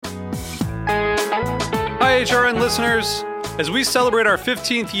HRN listeners. As we celebrate our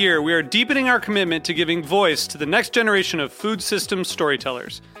 15th year, we are deepening our commitment to giving voice to the next generation of food systems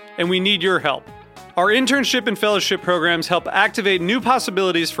storytellers, and we need your help. Our internship and fellowship programs help activate new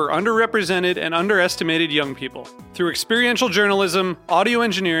possibilities for underrepresented and underestimated young people through experiential journalism, audio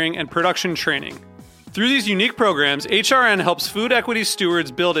engineering, and production training. Through these unique programs, HRN helps food equity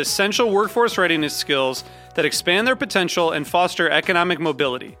stewards build essential workforce readiness skills that expand their potential and foster economic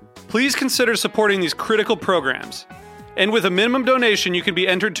mobility. Please consider supporting these critical programs. And with a minimum donation, you can be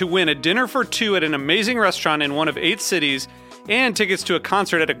entered to win a dinner for two at an amazing restaurant in one of 8 cities and tickets to a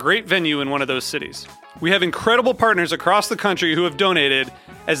concert at a great venue in one of those cities. We have incredible partners across the country who have donated,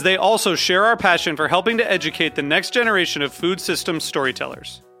 as they also share our passion for helping to educate the next generation of food systems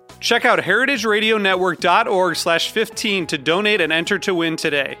storytellers. Check out heritageradionetwork.org/15 to donate and enter to win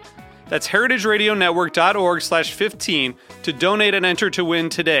today. That's heritageradionetwork.org/15 to donate and enter to win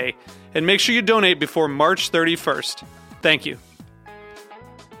today. And make sure you donate before March 31st. Thank you.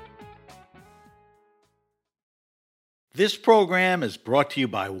 This program is brought to you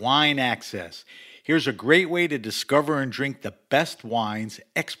by Wine Access. Here's a great way to discover and drink the best wines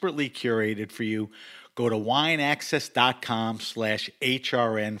expertly curated for you. Go to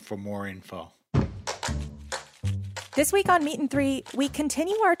wineaccess.com/HRN for more info. This week on Meat and Three, we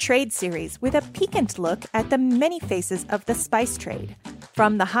continue our trade series with a piquant look at the many faces of the spice trade,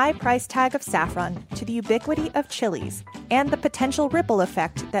 from the high price tag of saffron to the ubiquity of chilies, and the potential ripple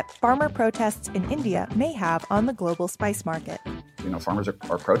effect that farmer protests in India may have on the global spice market. Farmers are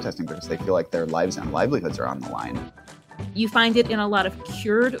protesting because they feel like their lives and livelihoods are on the line. You find it in a lot of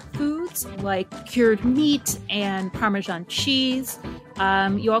cured foods like cured meat and Parmesan cheese.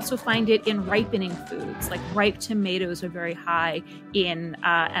 You also find it in ripening foods, like ripe tomatoes are very high in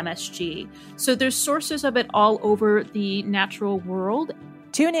MSG. So there's sources of it all over the natural world.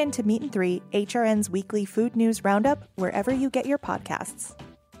 Tune in to Meat and Three, HRN's weekly food news roundup, wherever you get your podcasts.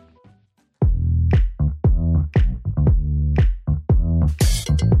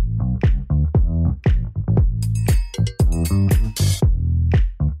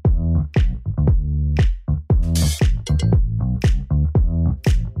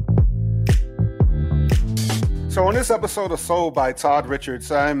 So on this episode of Soul by Todd Richards,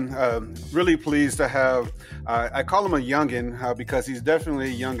 I'm really pleased to have, I call him a youngin because he's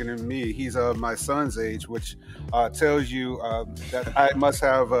definitely younger than me. He's my son's age, which tells you that I must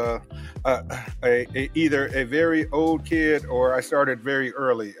have either a very old kid or I started very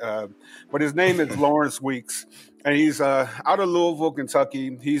early. But his name is Lawrence Weeks. And he's out of Louisville,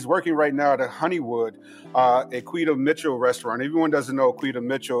 Kentucky. He's working right now at a Honeywood, a Quita Mitchell restaurant. Everyone doesn't know Quita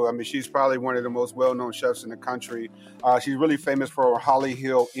Mitchell. I mean, she's probably one of the most well-known chefs in the country. She's really famous for Holly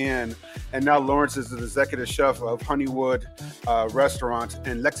Hill Inn. And now Lawrence is the executive chef of Honeywood restaurant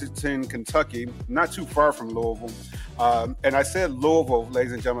in Lexington, Kentucky, not too far from Louisville. And I said Louisville,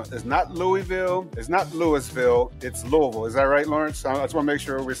 ladies and gentlemen. It's not Louisville. It's not Louisville. It's Louisville. Is that right, Lawrence? I just want to make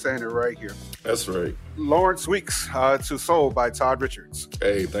sure we're saying it right here. That's right. Lawrence Weeks to Soul by Todd Richards.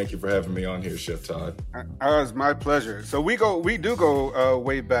 Hey, thank you for having me on here, Chef Todd. It's my pleasure. So we do go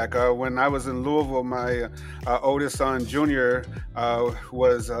way back. When I was in Louisville, my oldest son, Junior,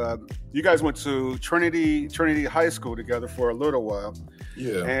 was. You guys went to Trinity High School together for a little while.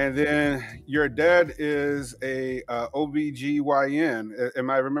 Yeah. And then your dad is a OBGYN. Am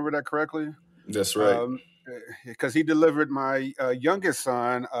I remember that correctly? That's right. Because he delivered my youngest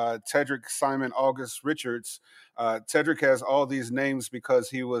son, Tedrick Simon August Richards. Tedrick has all these names because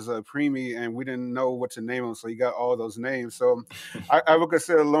he was a preemie and we didn't know what to name him, so he got all those names. So I would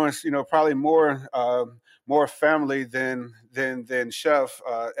consider Lawrence, probably more family than chef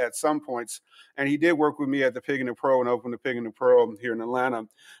at some points. And he did work with me at the Pig and the Pro and opened the Pig and the Pro here in Atlanta.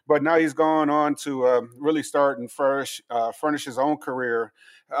 But now he's gone on to really start and furnish his own career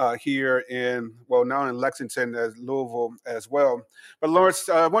here now in Lexington, as Louisville as well. But Lawrence,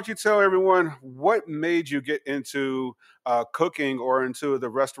 I want you to tell everyone what made you get into cooking or into the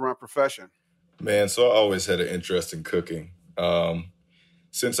restaurant profession. Man, so I always had an interest in cooking.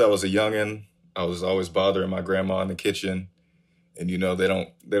 Since I was a youngin', I was always bothering my grandma in the kitchen. And, they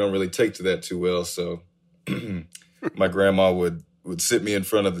don't really take to that too well. So my grandma would sit me in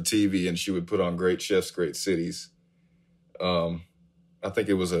front of the TV and she would put on Great Chefs, Great Cities. I think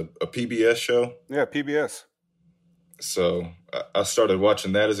it was a PBS show. Yeah, PBS. So I started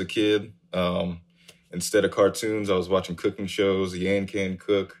watching that as a kid. Instead of cartoons, I was watching cooking shows, Yan Can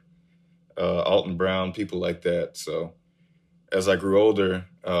Cook, Alton Brown, people like that. So as I grew older,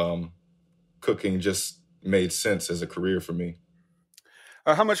 cooking just made sense as a career for me.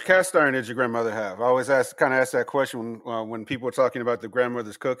 How much cast iron did your grandmother have? I always ask that question when people are talking about the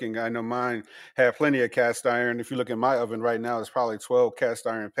grandmother's cooking. I know mine had plenty of cast iron. If you look at my oven right now, it's probably 12 cast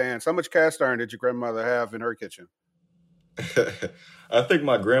iron pans. How much cast iron did your grandmother have in her kitchen? I think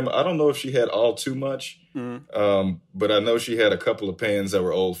my grandma, I don't know if she had all too much, but I know she had a couple of pans that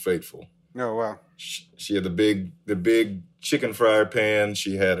were Old Faithful. Oh, wow. She had the big chicken fryer pan.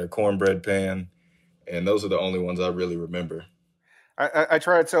 She had her cornbread pan, and those are the only ones I really remember. I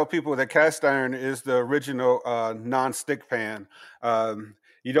try to tell people that cast iron is the original non-stick pan.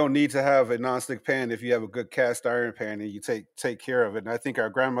 You don't need to have a non-stick pan if you have a good cast iron pan and you take care of it. And I think our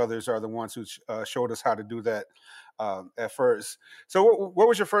grandmothers are the ones who showed us how to do that at first. So what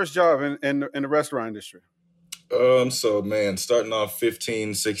was your first job in the restaurant industry? So man, starting off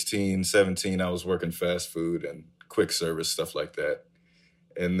 15, 16, 17, I was working fast food and quick service, stuff like that.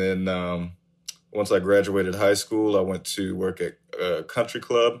 And then once I graduated high school, I went to work at a country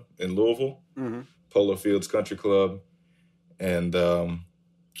club in Louisville, Polo Fields Country Club. And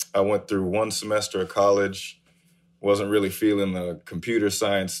I went through one semester of college, wasn't really feeling the computer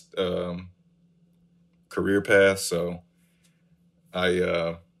science career path. So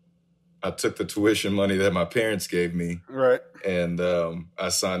I took the tuition money that my parents gave me. Right. And I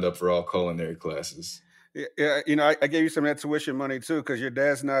signed up for all culinary classes. Yeah, I gave you some of that tuition money too, because your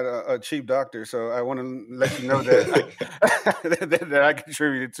dad's not a cheap doctor. So I want to let you know that that I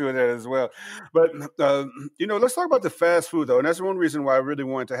contributed to that as well. But let's talk about the fast food though, and that's one reason why I really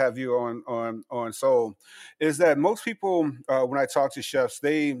wanted to have you on Soul, is that most people when I talk to chefs,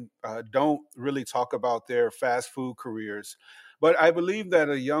 they don't really talk about their fast food careers. But I believe that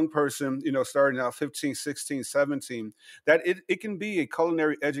a young person, starting out 15, 16, 17, that it can be a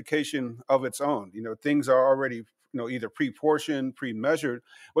culinary education of its own. Things are already, either pre-portioned, pre-measured,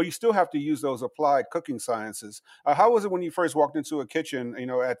 but you still have to use those applied cooking sciences. How was it when you first walked into a kitchen,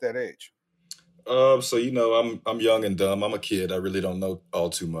 at that age? So I'm young and dumb. I'm a kid. I really don't know all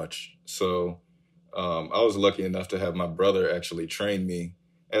too much. So I was lucky enough to have my brother actually train me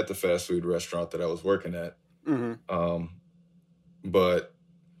at the fast food restaurant that I was working at. But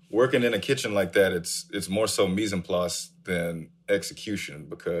working in a kitchen like that, it's more so mise en place than execution,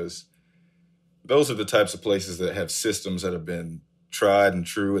 because those are the types of places that have systems that have been tried and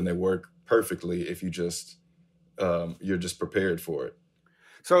true, and they work perfectly if you're just prepared for it.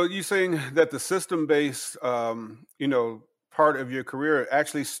 So you're saying that the system-based, part of your career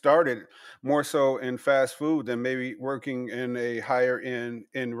actually started more so in fast food than maybe working in a higher end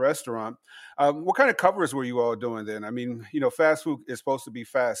in restaurant. What kind of covers were you all doing then? I mean, fast food is supposed to be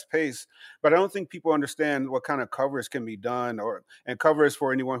fast paced, but I don't think people understand what kind of covers can be done. And covers,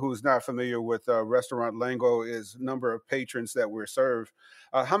 for anyone who's not familiar with restaurant lingo, is number of patrons that were served.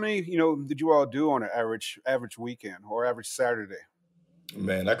 How many, did you all do on an average weekend or average Saturday?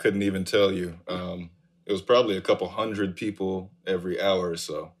 Man, I couldn't even tell you. It was probably a couple hundred people every hour or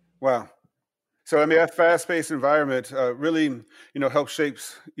so. Wow. So, I mean, that fast-paced environment really, helps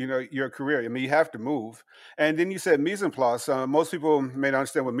shapes, your career. I mean, you have to move. And then you said mise en place. Most people may not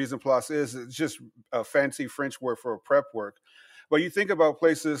understand what mise en place is. It's just a fancy French word for prep work. But you think about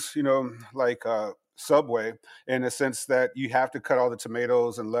places, like Subway, in the sense that you have to cut all the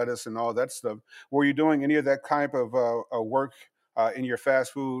tomatoes and lettuce and all that stuff. Were you doing any of that kind of work in your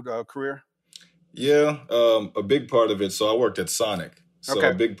fast food career? Yeah, a big part of it. So I worked at Sonic. So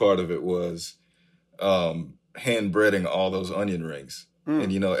Okay. a big part of it was hand breading all those onion rings.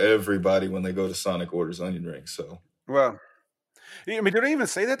 And, everybody when they go to Sonic orders onion rings. So, Well, I mean, do they even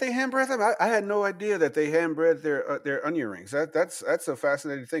say that they hand bread them? I had no idea that they hand bread their onion rings. That's a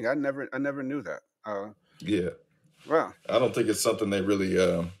fascinating thing. I never knew that. yeah, Wow. I don't think it's something they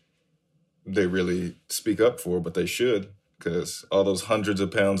really speak up for, but they should, because all those hundreds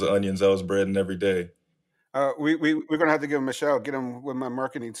of pounds of onions I was breading every day. We're gonna have to give him a shout. Get him with my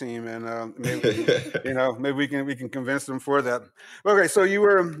marketing team, and maybe maybe we can convince them for that. Okay, so you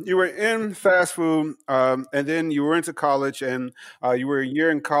were in fast food, and then you were into college, and you were a year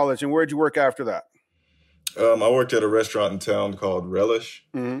in college. And where did you work after that? I worked at a restaurant in town called Relish,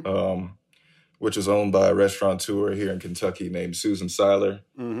 Mm-hmm. which is owned by a restaurateur here in Kentucky named Susan Seiler.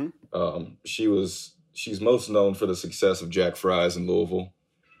 Mm-hmm. She's most known for the success of Jack Fry's in Louisville.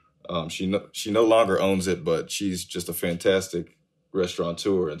 She no longer owns it, but she's just a fantastic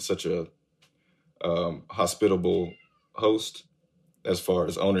restaurateur and such a hospitable host as far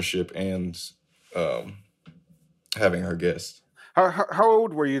as ownership and having her guests. How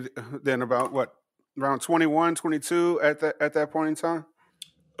old were you then? About what? Around 21, 22 at that point in time?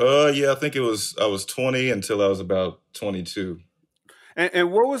 Yeah, I think I was 20 until I was about 22.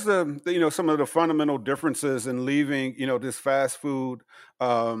 And what was some of the fundamental differences in leaving, this fast food,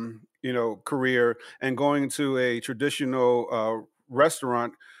 career and going to a traditional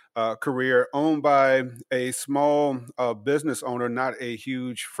restaurant career owned by a small business owner, not a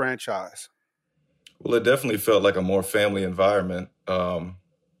huge franchise? Well, it definitely felt like a more family environment.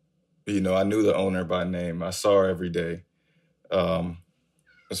 I knew the owner by name. I saw her every day. Um,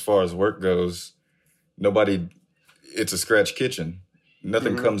 as far as work goes, nobody, it's a scratch kitchen.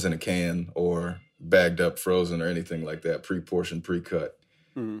 Nothing Hmm. comes in a can or bagged up, frozen, or anything like that, pre-portioned, pre-cut.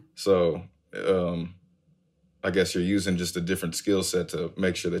 Hmm. So I guess you're using just a different skill set to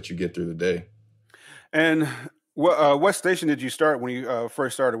make sure that you get through the day. And what station did you start when you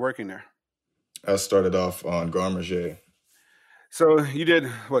first started working there? I started off on Garde Manger. So you did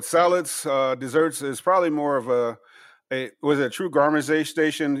what, salads, desserts is probably more of was it a true gourmet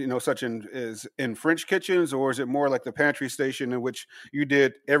station, such as in French kitchens, or is it more like the pantry station in which you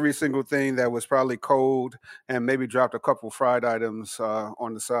did every single thing that was probably cold and maybe dropped a couple fried items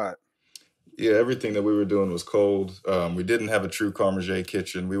on the side? Yeah, everything that we were doing was cold. We didn't have a true Garde Manger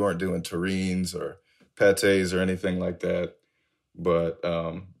kitchen. We weren't doing terrines or pates or anything like that. But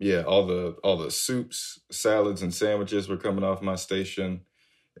yeah, all the soups, salads, and sandwiches were coming off my station,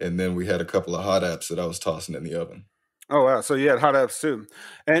 and then we had a couple of hot apps that I was tossing in the oven. Oh wow! So you had hot apps too,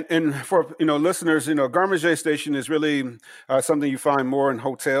 and for listeners, Garmager Station is really something you find more in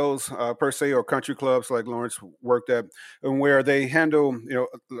hotels per se, or country clubs like Lawrence worked at, and where they handle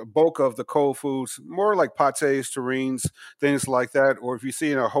the bulk of the cold foods, more like pates, terrines, things like that. Or if you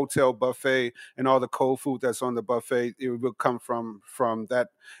see in a hotel buffet and all the cold food that's on the buffet, it will come from that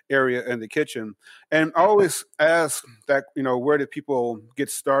area in the kitchen. And I always ask that where did people get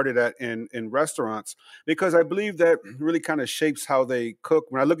started at in restaurants, because I believe that really kind of shapes how they cook.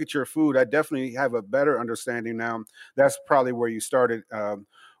 When I look at your food, I definitely have a better understanding now. That's probably where you started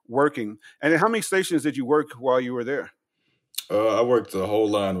working. And then how many stations did you work while you were there? I worked the whole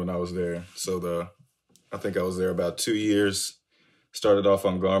line when I was there. I think I was there about 2 years. Started off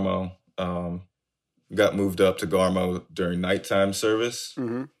on Garmo, got moved up to Garmo during nighttime service,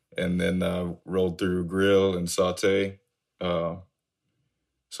 Hmm. and then rolled through grill and saute. Uh,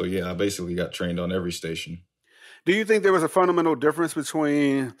 so yeah, I basically got trained on every station. Do you think there was a fundamental difference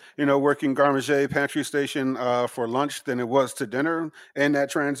between, working Garmager pantry station for lunch than it was to dinner in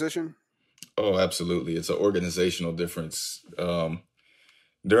that transition? Oh, absolutely. It's an organizational difference.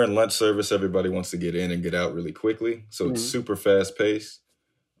 During lunch service, everybody wants to get in and get out really quickly. So it's Hmm. super fast paced.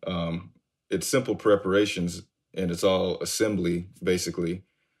 Um, it's simple preparations and it's all assembly basically.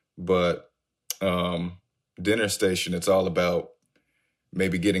 But um, dinner station, it's all about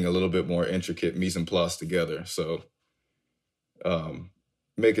maybe getting a little bit more intricate mise en place together. So um,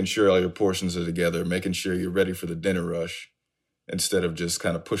 making sure all your portions are together, making sure you're ready for the dinner rush instead of just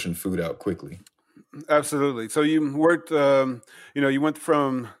kind of pushing food out quickly. Absolutely. So you worked, you went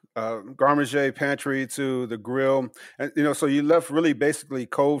from Garmager pantry to the grill, and so you left really basically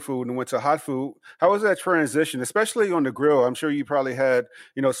cold food and went to hot food. How was that transition, especially on the grill? I'm sure you probably had,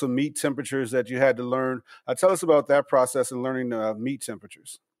 some meat temperatures that you had to learn. Tell us about that process and learning meat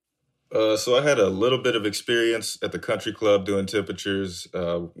temperatures. So I had a little bit of experience at the country club doing temperatures.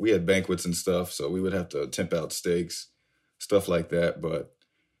 We had banquets and stuff, so we would have to temp out steaks, stuff like that. But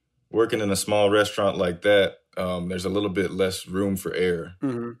working in a small restaurant like that, there's a little bit less room for error.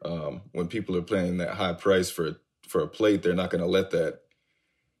 Hmm. When people are paying that high price for a plate, they're not going to let that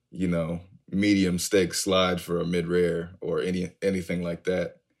you know medium steak slide for a mid rare or anything like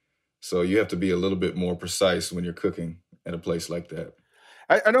that. So you have to be a little bit more precise when you're cooking at a place like that.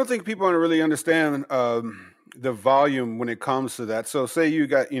 I don't think people really understand the volume when it comes to that. So, say you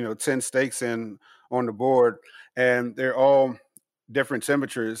got 10 steaks in on the board, and they're all different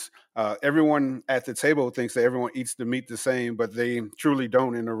temperatures. Everyone at the table thinks that everyone eats the meat the same, but they truly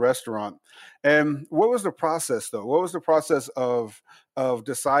don't in a restaurant. And what was the process, though? What was the process of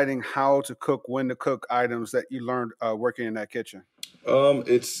deciding how to cook, when to cook items that you learned working in that kitchen?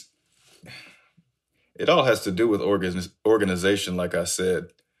 It's it all has to do with organization, like I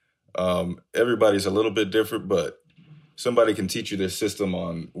said. Everybody's a little bit different, but somebody can teach you their system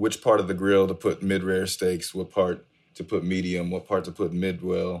on which part of the grill to put mid-rare steaks, what part to put medium, what part to put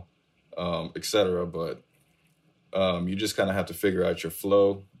mid-well, etc. But you just kind of have to figure out your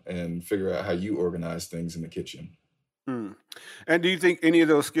flow and figure out how you organize things in the kitchen. Hmm. And do you think any of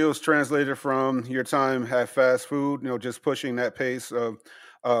those skills translated from your time at fast food? Just pushing that pace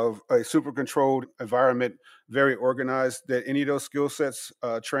of a super controlled environment, very organized. That any of those skill sets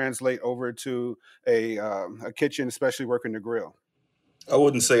translate over to a kitchen, especially working the grill? I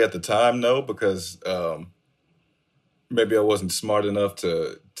wouldn't say at the time, no, because maybe I wasn't smart enough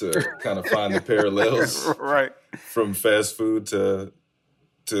to kind of find the parallels right from fast food to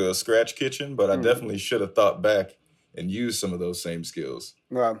a scratch kitchen, but I definitely should have thought back and used some of those same skills.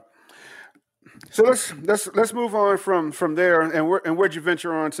 So let's move on from there, and where'd you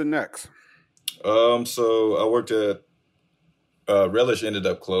venture on to next? So I worked at Relish ended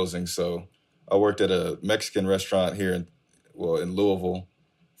up closing, so I worked at a Mexican restaurant here in Louisville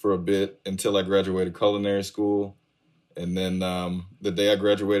for a bit until I graduated culinary school. And then the day I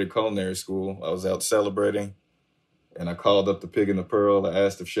graduated culinary school, I was out celebrating, and I called up the Pig and the Pearl. I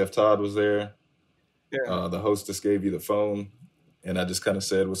asked if Chef Todd was there. Yeah. The hostess gave you the phone, and I just kind of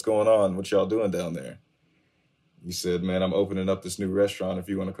said, "What's going on? What y'all doing down there?" He said, "Man, I'm opening up this new restaurant. If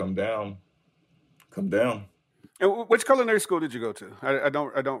you want to come down, come down." And which culinary school did you go to? I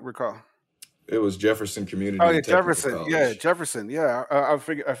don't recall. It was Jefferson Community. Oh, yeah, Technical Jefferson. College. Yeah, Jefferson. Yeah, I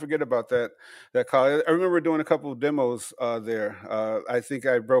forget about that college. I remember doing a couple of demos there. I think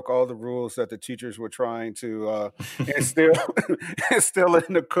I broke all the rules that the teachers were trying to instill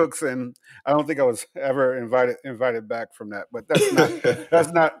in the cooks, and I don't think I was ever invited back from that. But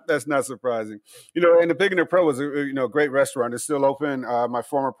that's not surprising. And the Pig and the Pearl was a great restaurant. It's still open. My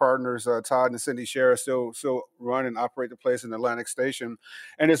former partners Todd and Cindy Shera still run and operate the place in Atlantic Station,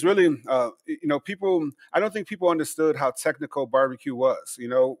 and it's really people. I don't think people understood how technical barbecue was.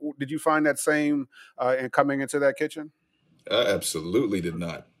 Did you find that same in coming into that kitchen? I absolutely did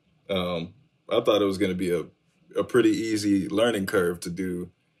not. I thought it was going to be a pretty easy learning curve to do,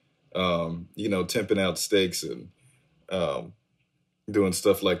 temping out steaks and doing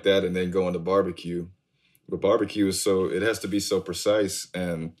stuff like that, and then going to barbecue. But barbecue it has to be so precise,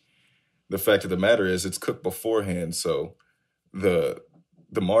 and the fact of the matter is it's cooked beforehand, so the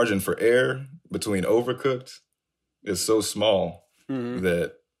margin for error between overcooked is so small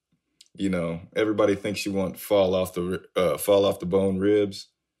that everybody thinks you want fall off the bone ribs,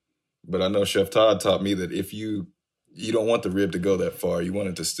 but I know Chef Todd taught me that if you don't want the rib to go that far, you want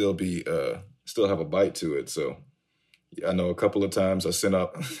it to still be still have a bite to it. So I know a couple of times I sent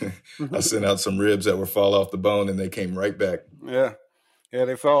out some ribs that were fall off the bone, and they came right back. Yeah,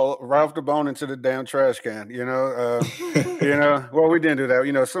 they fell right off the bone into the damn trash can, Well, we didn't do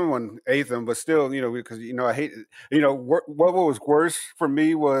that. Someone ate them, but still, because, I hate it. What was worse for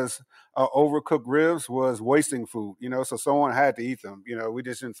me was overcooked ribs was wasting food, so someone had to eat them. We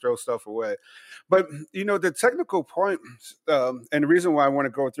just didn't throw stuff away. But, the technical point, and the reason why I want to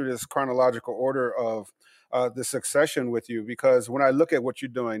go through this chronological order of the succession with you, because when I look at what you're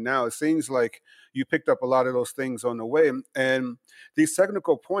doing now, it seems like you picked up a lot of those things on the way. And these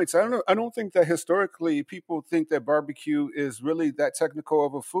technical points, I don't think that historically people think that barbecue is really that technical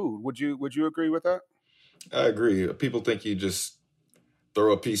of a food. Would you agree with that? I agree. People think you just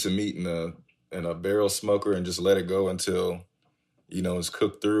throw a piece of meat in a barrel smoker and just let it go until it's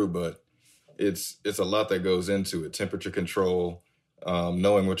cooked through, but it's a lot that goes into it. Temperature control,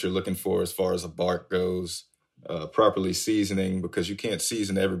 knowing what you're looking for as far as a bark goes, properly seasoning, because you can't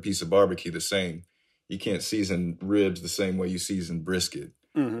season every piece of barbecue the same. You can't season ribs the same way you season brisket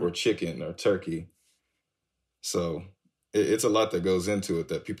or chicken or turkey. So it's a lot that goes into it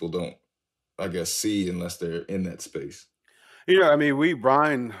that people don't, I guess, see unless they're in that space. We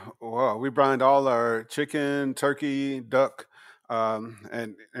brine all our chicken, turkey, duck,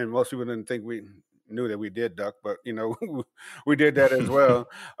 and most people didn't think we knew that we did duck, but we did that as well.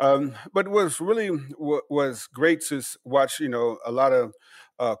 But what was great to watch, a lot of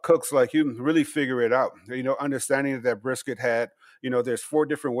cooks like you really figure it out. Understanding that brisket had, there's 4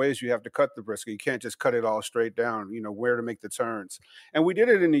 different ways you have to cut the brisket. You can't just cut it all straight down. Where to make the turns, and we did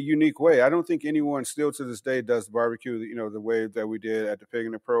it in a unique way. I don't think anyone still to this day does barbecue, the way that we did at the Pig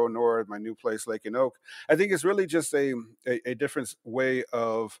and the Pearl, nor at my new place, Lake and Oak. I think it's really just a different way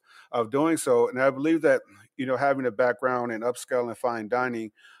of doing so, and I believe that having a background in upscale and fine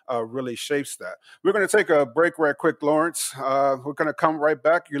dining really shapes that. We're going to take a break right quick, Lawrence. We're going to come right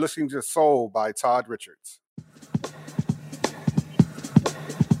back. You're listening to Soul by Todd Richards.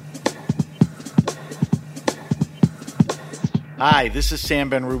 Hi, this is Sam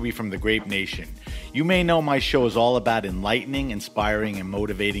Ben-Ruby from The Grape Nation. You may know my show is all about enlightening, inspiring, and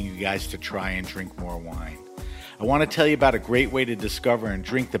motivating you guys to try and drink more wine. I want to tell you about a great way to discover and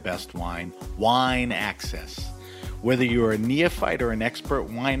drink the best wine, Wine Access. Whether you're a neophyte or an expert,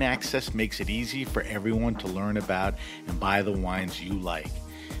 Wine Access makes it easy for everyone to learn about and buy the wines you like.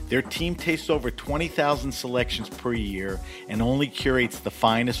 Their team tastes over 20,000 selections per year and only curates the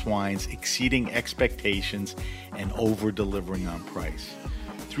finest wines, exceeding expectations and over-delivering on price.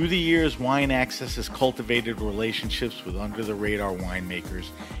 Through the years, Wine Access has cultivated relationships with under-the-radar winemakers,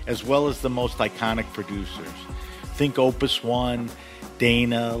 as well as the most iconic producers. Think Opus One,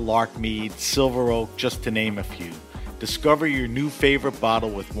 Dana, Larkmead, Silver Oak, just to name a few. Discover your new favorite bottle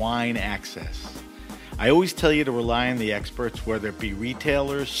with Wine Access. I always tell you to rely on the experts, whether it be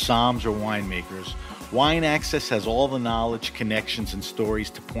retailers, somms, or winemakers. Wine Access has all the knowledge, connections, and stories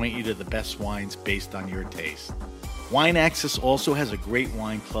to point you to the best wines based on your taste. Wine Access also has a great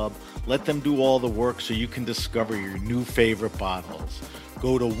wine club. Let them do all the work so you can discover your new favorite bottles.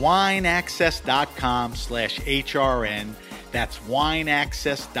 Go to wineaccess.com/HRN. That's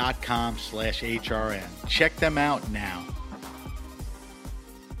wineaccess.com/HRN. Check them out now.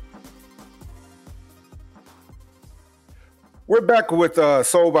 We're back with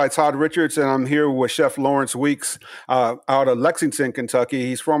Soul by Todd Richards, and I'm here with Chef Lawrence Weeks out of Lexington, Kentucky.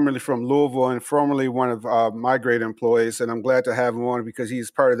 He's formerly from Louisville and formerly one of my great employees, and I'm glad to have him on because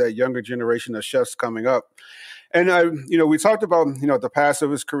he's part of that younger generation of chefs coming up. And we talked about the past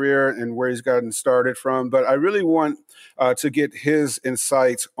of his career and where he's gotten started from, but I really want to get his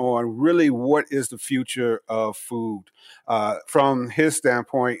insights on really what is the future of food from his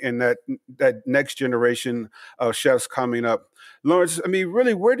standpoint and that next generation of chefs coming up. Lawrence, I mean,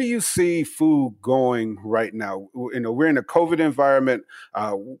 really, where do you see food going right now? We're in a COVID environment.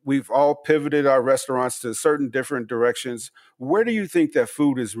 We've all pivoted our restaurants to certain different directions. Where do you think that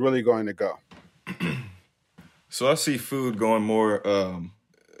food is really going to go? So I see food going more,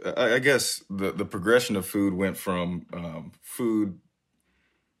 I guess the progression of food went from food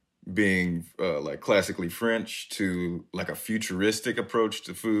being like classically French to like a futuristic approach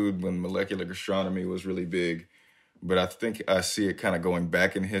to food when molecular gastronomy was really big. But I think I see it kind of going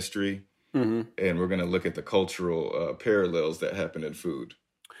back in history, and we're going to look at the cultural parallels that happen in food.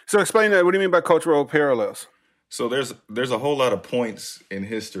 So explain that. What do you mean by cultural parallels? So there's a whole lot of points in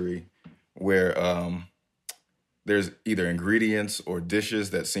history where there's either ingredients or dishes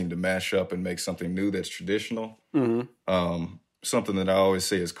that seem to mash up and make something new that's traditional. Something that I always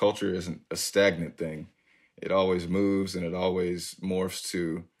say is culture isn't a stagnant thing. It always moves and it always morphs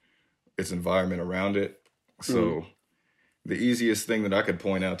to its environment around it. So the easiest thing that I could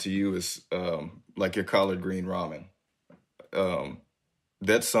point out to you is like your collard green ramen.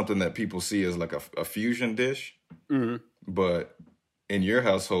 That's something that people see as like a fusion dish, but in your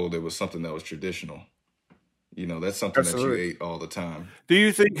household, it was something that was traditional. That's something that you ate all the time. Do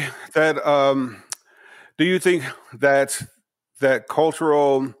you think that that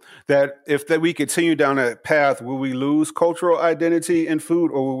cultural, that if that we continue down that path, will we lose cultural identity in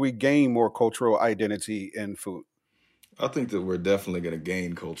food, or will we gain more cultural identity in food? I think that we're definitely going to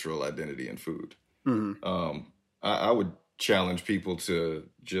gain cultural identity in food. I would challenge people to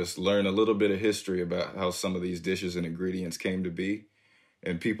just learn a little bit of history about how some of these dishes and ingredients came to be.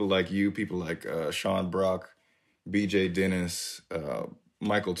 And people like you, people like Sean Brock, BJ Dennis,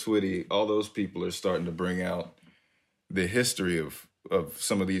 Michael Twitty, all those people are starting to bring out the history of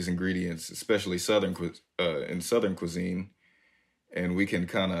some of these ingredients, especially in Southern cuisine, and we can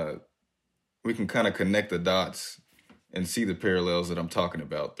kind of connect the dots and see the parallels that I'm talking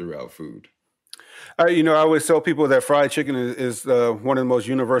about throughout food. I always tell people that fried chicken is one of the most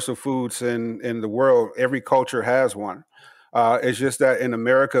universal foods in the world. Every culture has one. It's just that in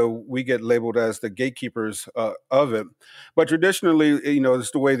America, we get labeled as the gatekeepers of it. But traditionally,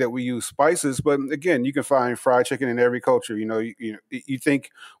 it's the way that we use spices. But again, you can find fried chicken in every culture. You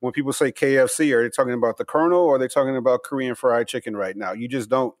think when people say KFC, are they talking about the Colonel, or are they talking about Korean fried chicken right now? You just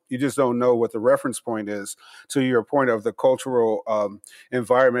don't know what the reference point is to your point of the cultural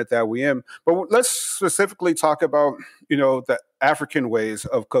environment that we in. But let's specifically talk about, the African ways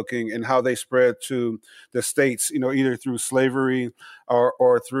of cooking and how they spread to the States, either through slavery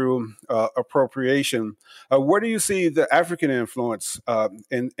or through appropriation. Where do you see the African influence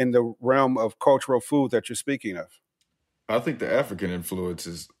in the realm of cultural food that you're speaking of? I think the African influence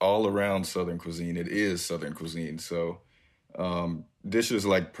is all around Southern cuisine. It is Southern cuisine. So dishes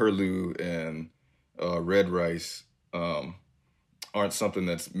like purloo and red rice aren't something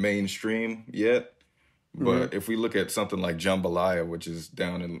that's mainstream yet. But if we look at something like jambalaya, which is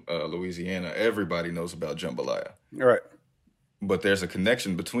down in Louisiana, everybody knows about jambalaya. All right. But there's a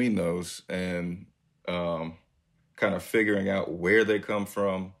connection between those, and kind of figuring out where they come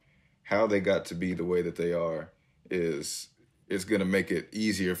from, how they got to be the way that they are is going to make it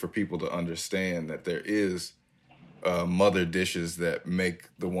easier for people to understand that there is mother dishes that make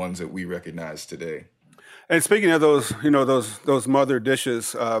the ones that we recognize today. And speaking of those, those mother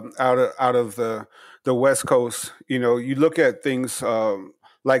dishes out of the West Coast, you look at things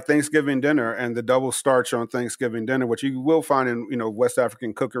like Thanksgiving dinner and the double starch on Thanksgiving dinner, which you will find in West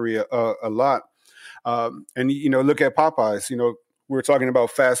African cookery a lot. And look at Popeyes. We were talking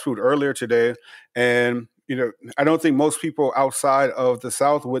about fast food earlier today, and I don't think most people outside of the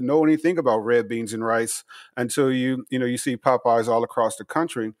South would know anything about red beans and rice until you see Popeyes all across the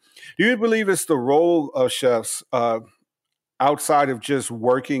country. Do you believe it's the role of chefs outside of just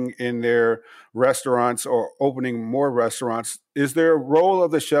working in their restaurants or opening more restaurants? Is there a role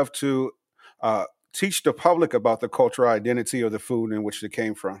of the chef to uh, teach the public about the cultural identity of the food in which they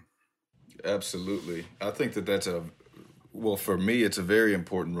came from? Absolutely. I think that well, for me, it's a very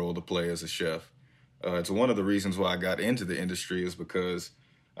important role to play as a chef. It's one of the reasons why I got into the industry is because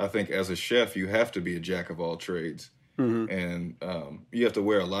I think as a chef, you have to be a jack of all trades. And you have to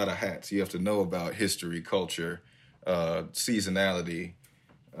wear a lot of hats. You have to know about history, culture, seasonality.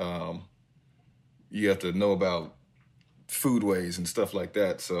 You have to know about foodways and stuff like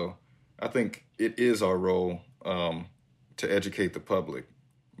that. So I think it is our role to educate the public.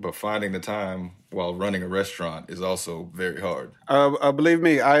 But finding the time while running a restaurant is also very hard. Believe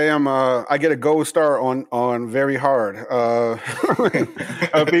me, I get a gold star on very hard.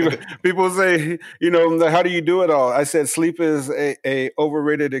 People say, how do you do it all? I said sleep is a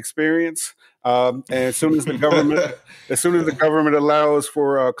overrated experience. And as soon as the government allows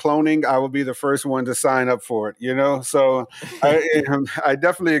for cloning, I will be the first one to sign up for it. So I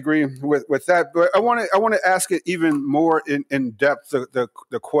definitely agree with that. But I want to ask it even more in depth. The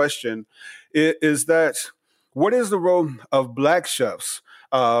question is that what is the role of Black chefs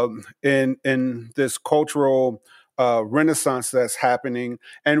in this cultural renaissance that's happening?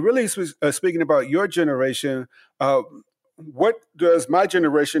 And really speaking about your generation, what does my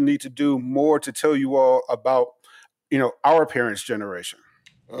generation need to do more to tell you all about, our parents' generation?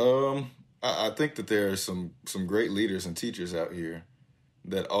 I think that there are some great leaders and teachers out here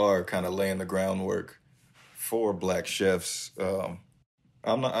that are kind of laying the groundwork for Black chefs.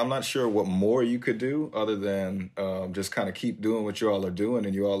 I'm not sure what more you could do other than just kind of keep doing what you all are doing,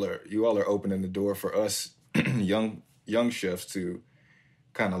 and you all are opening the door for us young chefs to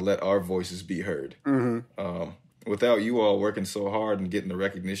kind of let our voices be heard. Without you all working so hard and getting the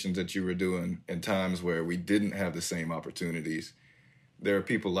recognitions that you were doing in times where we didn't have the same opportunities, there are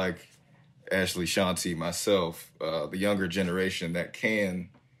people like Ashley, Shanti, myself, the younger generation that can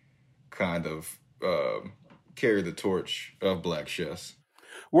kind of carry the torch of Black chefs.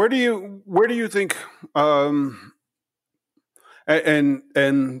 Where do you think, and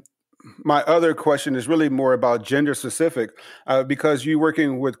my other question is really more about gender specific, because you're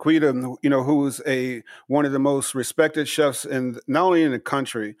working with Quita, who's one of the most respected chefs not only in the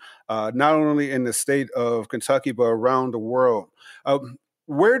country, not only in the state of Kentucky, but around the world.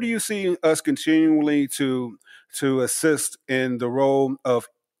 Where do you see us continually to assist in the role of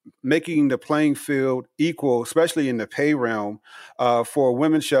making the playing field equal, especially in the pay realm, for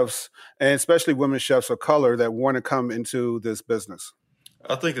women chefs, and especially women chefs of color that want to come into this business?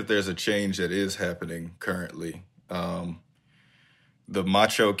 I think that there's a change that is happening currently. The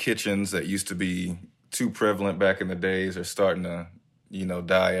macho kitchens that used to be too prevalent back in the days are starting to,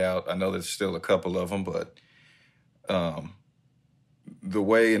 die out. I know there's still a couple of them, but the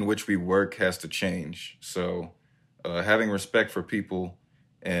way in which we work has to change. So having respect for people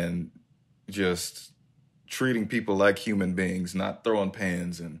and just treating people like human beings, not throwing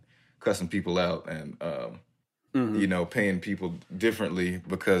pans and cussing people out and, paying people differently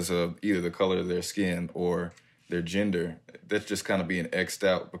because of either the color of their skin or their gender. That's just kind of being X'd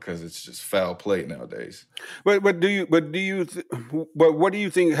out because it's just foul play nowadays. But what do you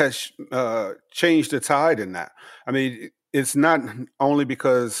think has changed the tide in that? I mean, it's not only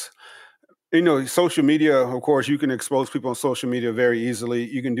because social media, of course, you can expose people on social media very easily.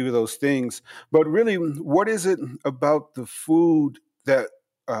 You can do those things. But really, what is it about the food that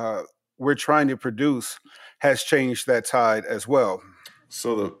we're trying to produce has changed that tide as well?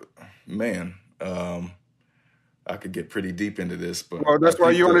 So, I could get pretty deep into this. But well, that's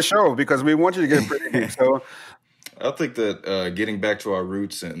why you're on the show, because we want you to get pretty deep. So I think that getting back to our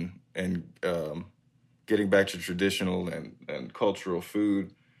roots and getting back to traditional and cultural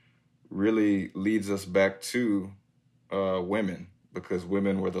food really leads us back to women, because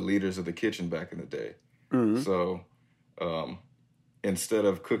women were the leaders of the kitchen back in the day. So instead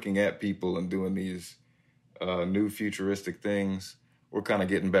of cooking at people and doing these new futuristic things, we're kind of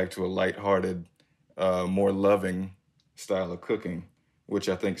getting back to a lighthearted, more loving style of cooking, which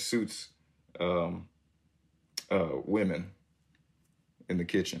I think suits women in the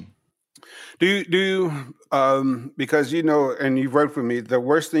kitchen. Because you know, and you've worked with me, the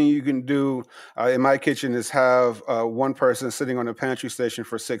worst thing you can do in my kitchen is have one person sitting on a pantry station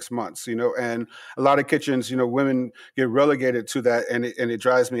for 6 months, you know, and a lot of kitchens, you know, women get relegated to that, and it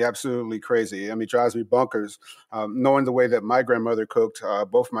drives me absolutely crazy. I mean, it drives me bonkers, knowing the way that my grandmother cooked,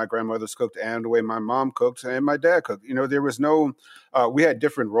 both my grandmothers cooked, and the way my mom cooked and my dad cooked. You know, there was no, we had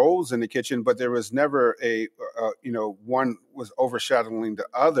different roles in the kitchen, but there was never you know, one was overshadowing the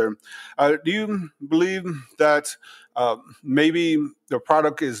other. Do you believe that maybe the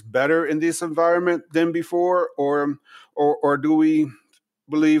product is better in this environment than before, or do we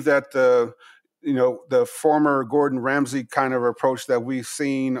believe that the, you know, the former Gordon Ramsay kind of approach that we've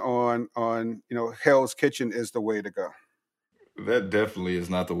seen on you know, Hell's Kitchen is the way to go? That definitely is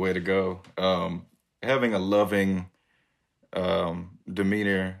not the way to go. Having a loving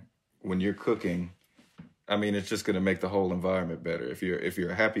demeanor when you're cooking, I mean, it's just going to make the whole environment better. If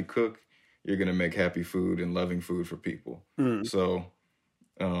you're a happy cook, you're going to make happy food and loving food for people. Mm. So,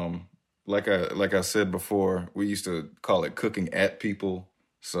 like I said before, we used to call it cooking at people.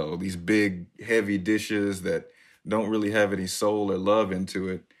 So these big, heavy dishes that don't really have any soul or love into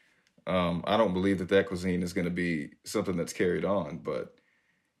it. I don't believe that cuisine is going to be something that's carried on. But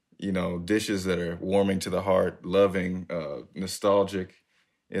you know, dishes that are warming to the heart, loving, nostalgic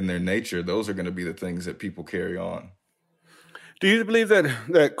in their nature, those are going to be the things that people carry on. Do you believe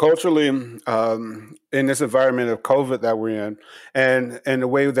that culturally, in this environment of COVID that we're in, and the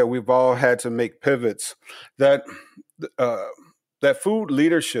way that we've all had to make pivots, that uh, that food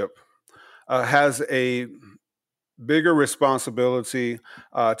leadership has a bigger responsibility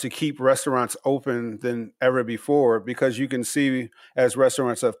to keep restaurants open than ever before, because you can see as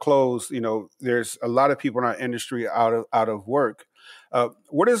restaurants have closed, you know, there's a lot of people in our industry out of work.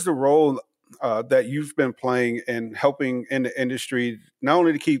 What is the role that you've been playing in helping in the industry, not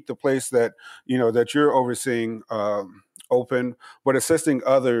only to keep the place that, you know, that you're overseeing open, but assisting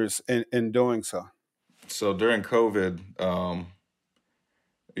others in doing so? So during COVID,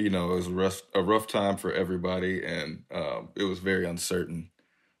 you know, it was a rough time for everybody, and it was very uncertain.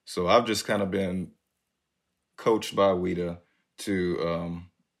 So I've just kind of been coached by WIDA to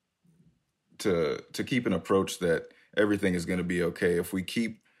to keep an approach that everything is going to be okay. If we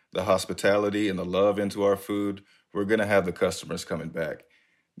keep the hospitality and the love into our food, we're going to have the customers coming back.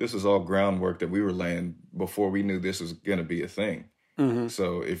 This is all groundwork that we were laying before we knew this was going to be a thing. Hmm.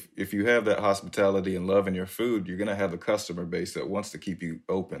 So if you have that hospitality and love in your food, you're going to have a customer base that wants to keep you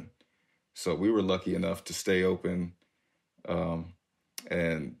open. So we were lucky enough to stay open, um,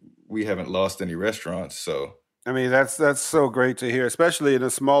 and we haven't lost any restaurants. So I mean, that's so great to hear, especially in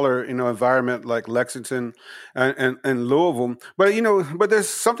a smaller, you know, environment like Lexington and Louisville. But you know, but there's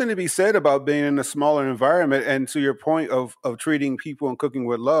something to be said about being in a smaller environment. And to your point of treating people and cooking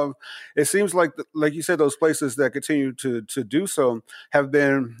with love, it seems like you said, those places that continue to do so have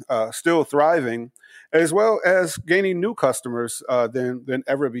been still thriving, as well as gaining new customers than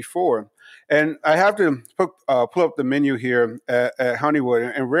ever before. And I have to pull up the menu here at Honeywood,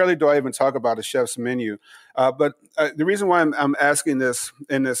 and rarely do I even talk about a chef's menu. But the reason why I'm asking this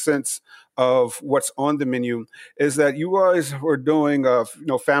in the sense of what's on the menu is that you guys were doing, you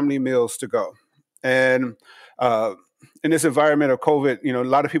know, family meals to go, and uh, in this environment of COVID, you know, a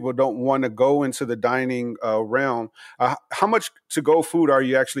lot of people don't want to go into the dining realm. How much to go food are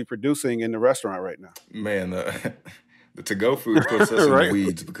you actually producing in the restaurant right now? man, the to-go food puts us in the Right.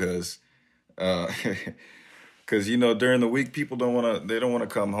 weeds because uh, because you know during the week people don't want to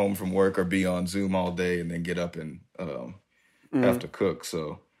come home from work or be on Zoom all day and then get up and have Mm. to cook.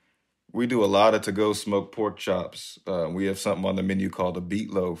 So we do a lot of to-go smoked pork chops. We have something on the menu called a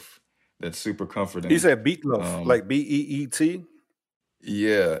beet loaf that's super You comforting. said beet loaf, Um, like BEET?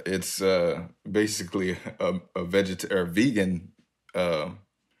 yeah, it's basically a or vegan uh,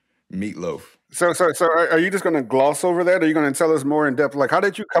 meatloaf. So are you just going to gloss over that? Or are you going to tell us more in depth? Like, how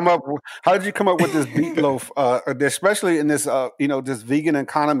did you come up with this meatloaf, especially in this, you know, this vegan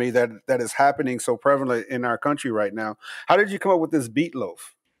economy that is happening so prevalent in our country right now? How did you come up with this beet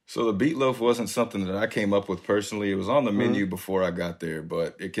loaf? So the beet loaf wasn't something that I came up with personally. It was on the Hmm. menu before I got there,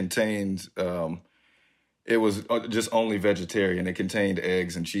 but it was just only vegetarian. It contained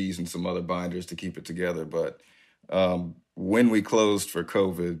eggs and cheese and some other binders to keep it together. But when we closed for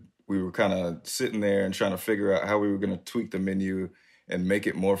COVID, we were kind of sitting there and trying to figure out how we were going to tweak the menu and make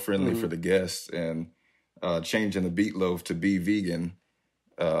it more friendly Hmm. for the guests. And changing the beet loaf to be vegan.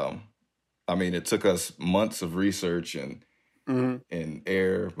 Um, I mean, it took us months of research Hmm. and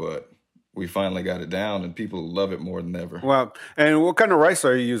air, but we finally got it down, and people love it more than ever. Wow. And what kind of rice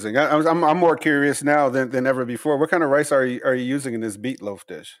are you using? I'm more curious now than ever before. What kind of rice are you using in this beet loaf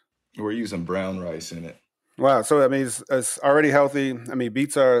dish? We're using brown rice in it. Wow. So, I mean, it's already healthy. I mean,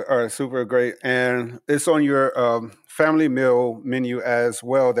 beets are super great. And it's on your family meal menu as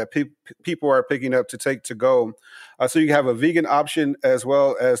well that people are picking up to take to go. So you have a vegan option as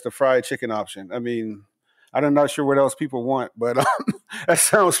well as the fried chicken option. I mean, I'm not sure what else people want, but that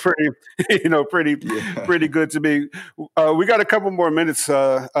sounds pretty, Yeah. pretty good to me. We got a couple more minutes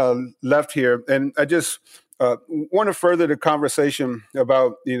left here. And I just want to further the conversation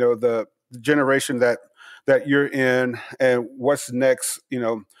about, the generation that you're in and what's next,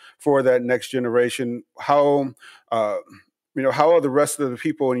 for that next generation. Uh, how are the rest of the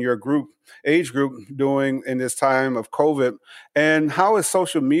people in your age group doing in this time of COVID? And how is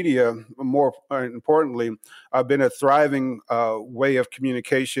social media, more importantly, been a thriving way of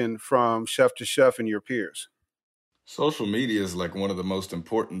communication from chef to chef and your peers? Social media is like one of the most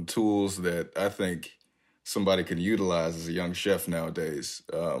important tools that I think somebody can utilize as a young chef nowadays.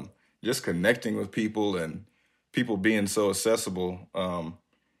 Just connecting with people and people being so accessible.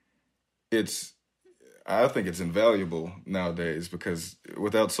 It's I think it's invaluable nowadays because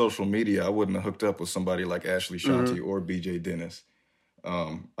without social media, I wouldn't have hooked up with somebody like Ashley Shanti Mm-hmm. or BJ Dennis.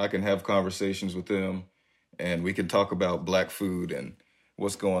 I can have conversations with them and we can talk about Black food and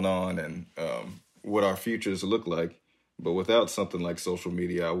what's going on and what our futures look like. But without something like social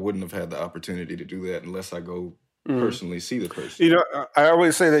media, I wouldn't have had the opportunity to do that unless I go personally see the person. I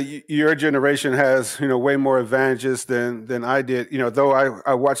always say that your generation has, way more advantages than I did. Though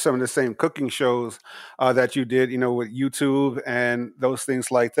I watched some of the same cooking shows that you did, with YouTube and those things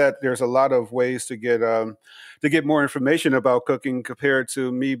like that. There's a lot of ways to get more information about cooking compared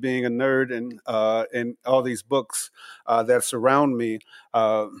to me being a nerd and all these books that surround me.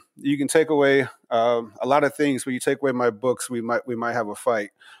 You can take away a lot of things. When you take away my books, we might have a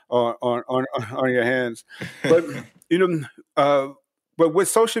fight on your hands. But you know, but with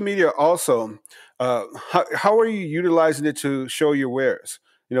social media also, how are you utilizing it to show your wares?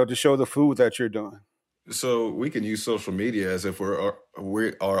 To show the food that you're doing. So we can use social media as if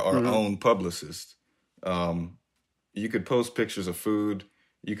we are our Hmm. own publicist. You could post pictures of food.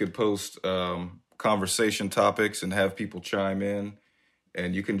 You could post conversation topics and have people chime in,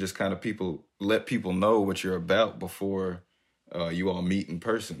 and you can just kind of let people know what you're about before you all meet in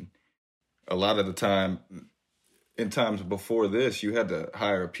person. A lot of the time, in times before this, you had to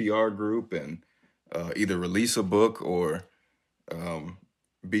hire a PR group and either release a book or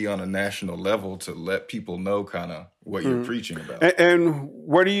be on a national level to let people know kind of what you're preaching about. And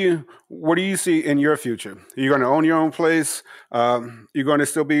what do you see in your future? Are you going to own your own place? You're going to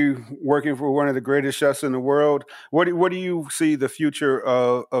still be working for one of the greatest chefs in the world. What do you see the future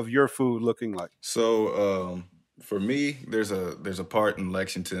of your food looking like? So for me, there's a part in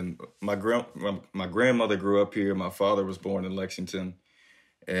Lexington. My grandmother grew up here. My father was born in Lexington,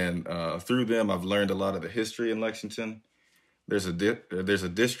 and through them, I've learned a lot of the history in Lexington. There's a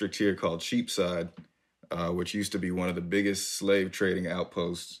district here called Cheapside, which used to be one of the biggest slave trading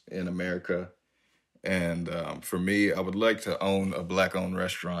outposts in America. And for me, I would like to own a Black-owned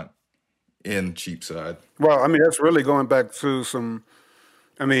restaurant in Cheapside. Well, I mean, that's really going back to some.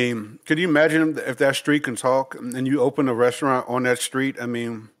 I mean, could you imagine if that street can talk and you open a restaurant on that street? I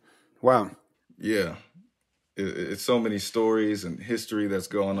mean, wow. Yeah, it's so many stories and history that's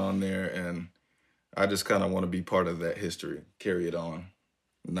going on there, and I just kind of want to be part of that history, carry it on,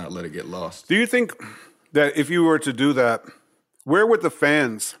 not let it get lost. Do you think that if you were to do that, where would the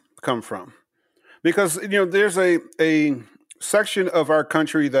fans come from? Because there's a section of our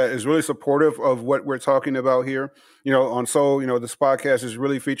country that is really supportive of what we're talking about here. On Soul, this podcast is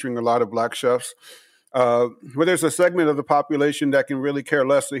really featuring a lot of Black chefs. But there's a segment of the population that can really care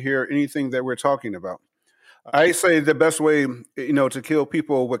less to hear anything that we're talking about. I say the best way, to kill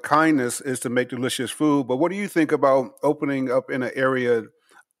people with kindness is to make delicious food. But what do you think about opening up in an area,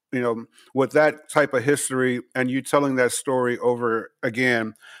 with that type of history and you telling that story over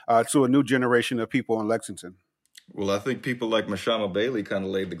again to a new generation of people in Lexington? Well, I think people like Mashama Bailey kind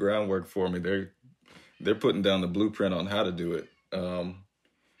of laid the groundwork for me. They're putting down the blueprint on how to do it.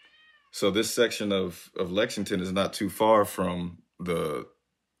 So this section of Lexington is not too far from the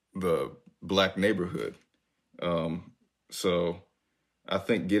Black neighborhood. So I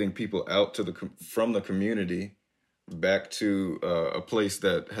think getting people out from the community back to a place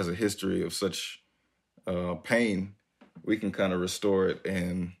that has a history of such pain, we can kind of restore it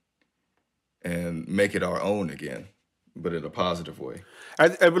and make it our own again, but in a positive way.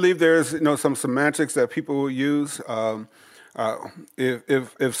 I believe there's some semantics that people will use.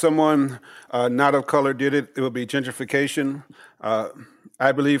 If someone not of color did it, it would be gentrification.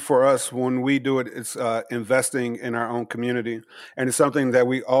 I believe for us, when we do it, it's investing in our own community, and it's something that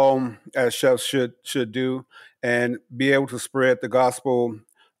we all, as chefs, should do, and be able to spread the gospel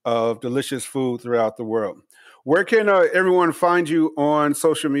of delicious food throughout the world. Where can everyone find you on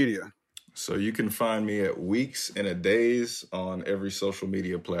social media? So you can find me at Weeks in a Days on every social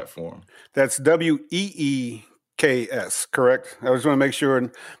media platform. That's WEEKS, correct? I just want to make sure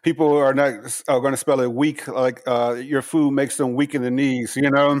people are not going to spell it weak like your food makes them weak in the knees. I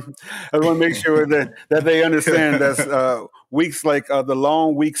want to make sure that they understand that's weeks like the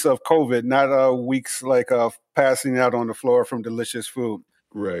long weeks of COVID, not weeks like passing out on the floor from delicious food.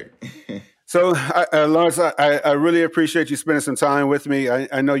 Right. So, Lawrence, I really appreciate you spending some time with me.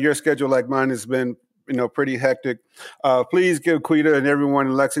 I know your schedule, like mine, has been pretty hectic. Please give Quita and everyone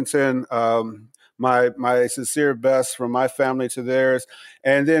in Lexington my sincere best, from my family to theirs,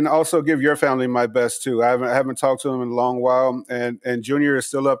 and then also give your family my best too. I haven't talked to them in a long while, and Junior is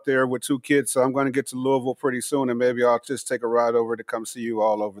still up there with 2 kids, so I'm going to get to Louisville pretty soon, and maybe I'll just take a ride over to come see you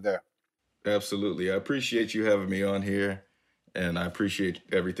all over there. Absolutely. I appreciate you having me on here. And I appreciate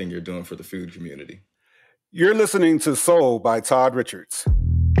everything you're doing for the food community. You're listening to Soul by Todd Richards.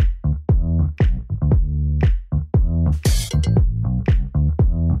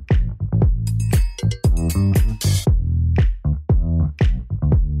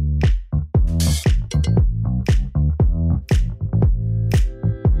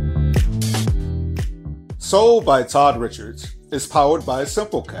 Soul by Todd Richards is powered by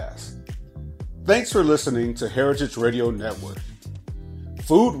Simplecast. Thanks for listening to Heritage Radio Network,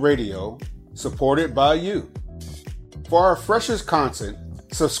 food radio supported by you. For our freshest content,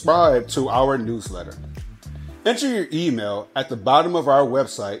 subscribe to our newsletter. Enter your email at the bottom of our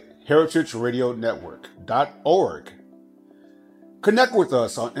website, heritageradionetwork.org. Connect with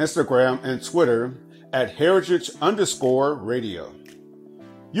us on Instagram and Twitter at heritage_radio.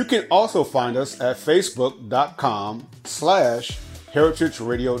 You can also find us at facebook.com/Heritage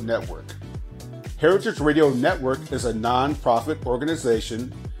Radio Network. Heritage Radio Network is a non-profit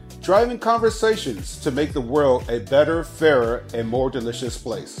organization driving conversations to make the world a better, fairer, and more delicious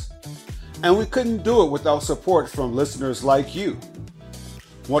place. And we couldn't do it without support from listeners like you.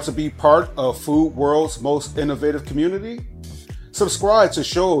 Want to be part of Food World's most innovative community? Subscribe to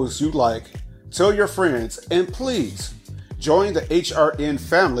shows you like, tell your friends, and please join the HRN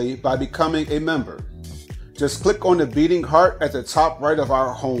family by becoming a member. Just click on the beating heart at the top right of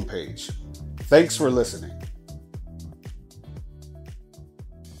our homepage. Thanks for listening.